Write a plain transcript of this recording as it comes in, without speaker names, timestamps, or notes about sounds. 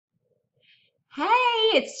Hey,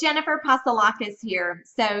 it's Jennifer Pasalakis here.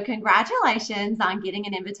 So, congratulations on getting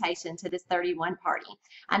an invitation to this 31 party.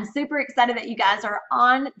 I'm super excited that you guys are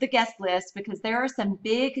on the guest list because there are some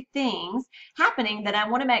big things happening that I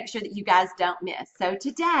want to make sure that you guys don't miss. So,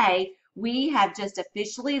 today we have just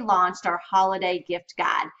officially launched our holiday gift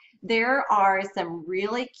guide. There are some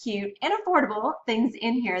really cute and affordable things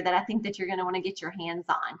in here that I think that you're going to want to get your hands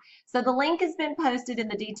on. So the link has been posted in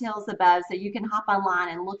the details above, so you can hop online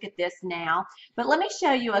and look at this now. But let me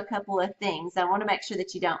show you a couple of things I want to make sure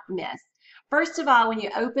that you don't miss. First of all, when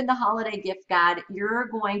you open the holiday gift guide, you're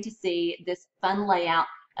going to see this fun layout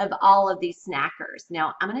of all of these snackers.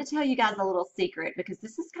 Now, I'm going to tell you guys a little secret because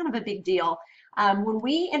this is kind of a big deal. When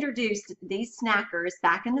we introduced these snackers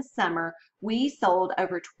back in the summer, we sold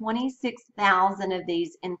over 26,000 of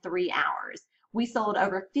these in 3 hours. We sold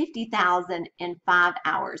over 50,000 in 5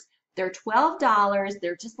 hours. They're $12.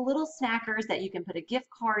 They're just little snackers that you can put a gift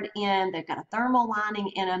card in. They've got a thermal lining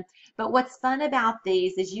in them. But what's fun about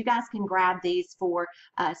these is you guys can grab these for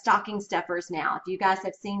stocking stuffers now. If you guys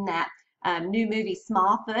have seen that new movie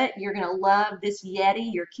Smallfoot, you're going to love this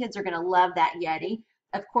Yeti. Your kids are going to love that Yeti.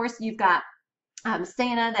 Of course, you've got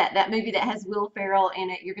Santa, that movie that has Will Ferrell in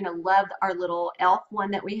it. You're going to love our little elf one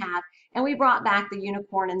that we have. And we brought back the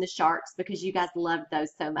unicorn and the sharks because you guys loved those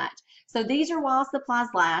so much. So these are while supplies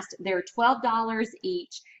last. They're $12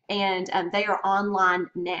 each, and they are online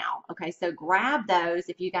now. Okay, so grab those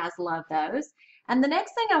if you guys love those. And the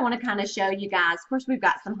next thing I want to kind of show you guys, of course, we've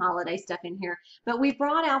got some holiday stuff in here, but we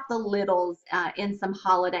brought out the littles in some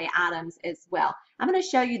holiday items as well. I'm going to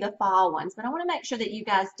show you the fall ones, but I want to make sure that you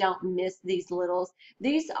guys don't miss these littles.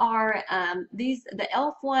 These are the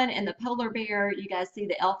elf one and the polar bear. You guys see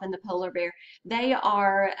the elf and the polar bear. They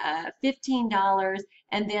are $15,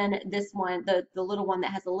 and then this one, the little one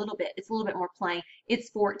that has a little bit, it's a little bit more plain.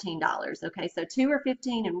 It's $14. Okay, so two are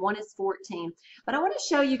 15 and one is 14. But I want to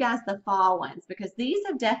show you guys the fall ones because these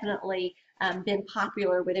have definitely been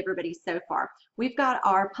popular with everybody so far. We've got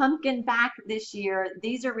our pumpkin back this year.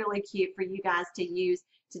 These are really cute for you guys to use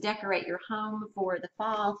to decorate your home for the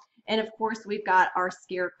fall. And of course, we've got our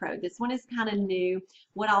scarecrow. This one is kind of new.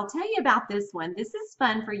 What I'll tell you about this one, this is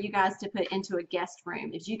fun for you guys to put into a guest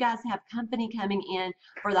room. If you guys have company coming in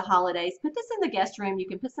for the holidays, put this in the guest room. You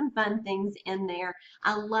can put some fun things in there.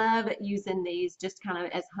 I love using these just kind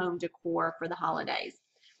of as home decor for the holidays.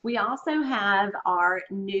 We also have our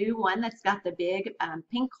new one that's got the big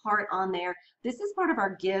pink heart on there. This is part of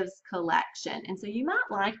our Gives collection. And so you might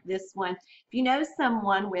like this one. If you know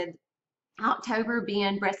someone with October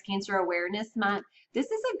being Breast Cancer Awareness Month, this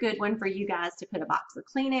is a good one for you guys to put a box of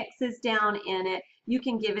Kleenexes down in it. You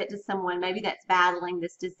can give it to someone maybe that's battling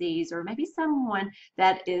this disease or maybe someone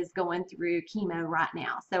that is going through chemo right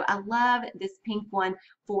now. So I love this pink one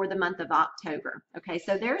for the month of October. Okay,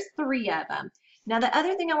 so there's 3 of them. Now, the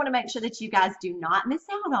other thing I want to make sure that you guys do not miss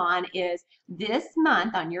out on is this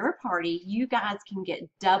month on your party, you guys can get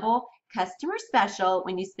double customer special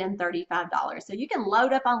when you spend $35. So you can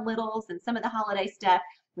load up on littles and some of the holiday stuff.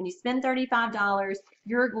 When you spend $35,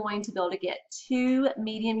 you're going to be able to get 2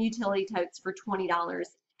 medium utility totes for $20.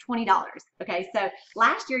 Okay, so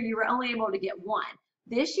last year you were only able to get 1.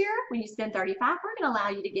 This year, when you spend $35, we're going to allow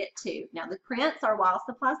you to get 2. Now, the prints are while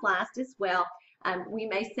supplies last as well. We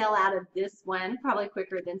may sell out of this one probably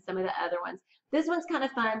quicker than some of the other ones. This one's kind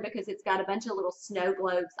of fun because it's got a bunch of little snow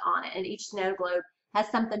globes on it, and each snow globe has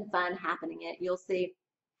something fun happening in it. You'll see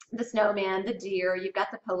the snowman, the deer, you've got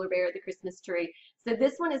the polar bear, the Christmas tree. So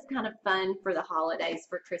this one is kind of fun for the holidays,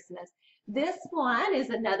 for Christmas. This one is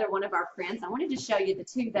another one of our prints. I wanted to show you the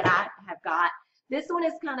 2 that I have got. This one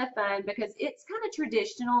is kind of fun because it's kind of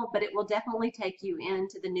traditional, but it will definitely take you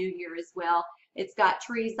into the new year as well. It's got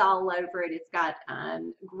trees all over it. It's got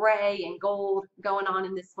gray and gold going on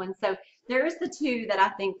in this one. So there's the 2 that I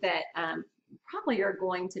think that probably are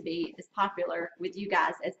going to be as popular with you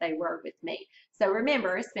guys as they were with me. So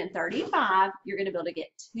remember, spend $35. You're going to be able to get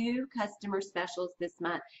 2 customer specials this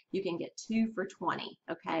month. You can get 2 for $20.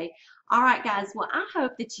 Okay. All right, guys. Well, I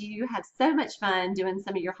hope that you have so much fun doing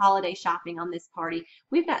some of your holiday shopping on this party.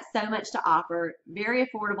 We've got so much to offer, very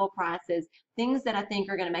affordable prices, things that I think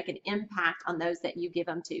are going to make an impact on those that you give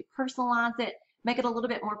them to. Personalize it, make it a little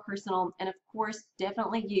bit more personal, and of course,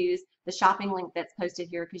 definitely use the shopping link that's posted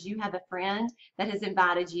here because you have a friend that has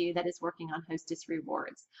invited you that is working on Hostess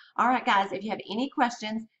Rewards. All right, guys, if you have any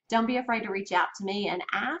questions, don't be afraid to reach out to me and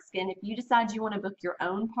ask, and if you decide you want to book your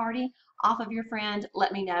own party off of your friend,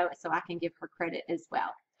 let me know so I can give her credit as well.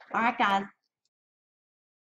 All right, guys,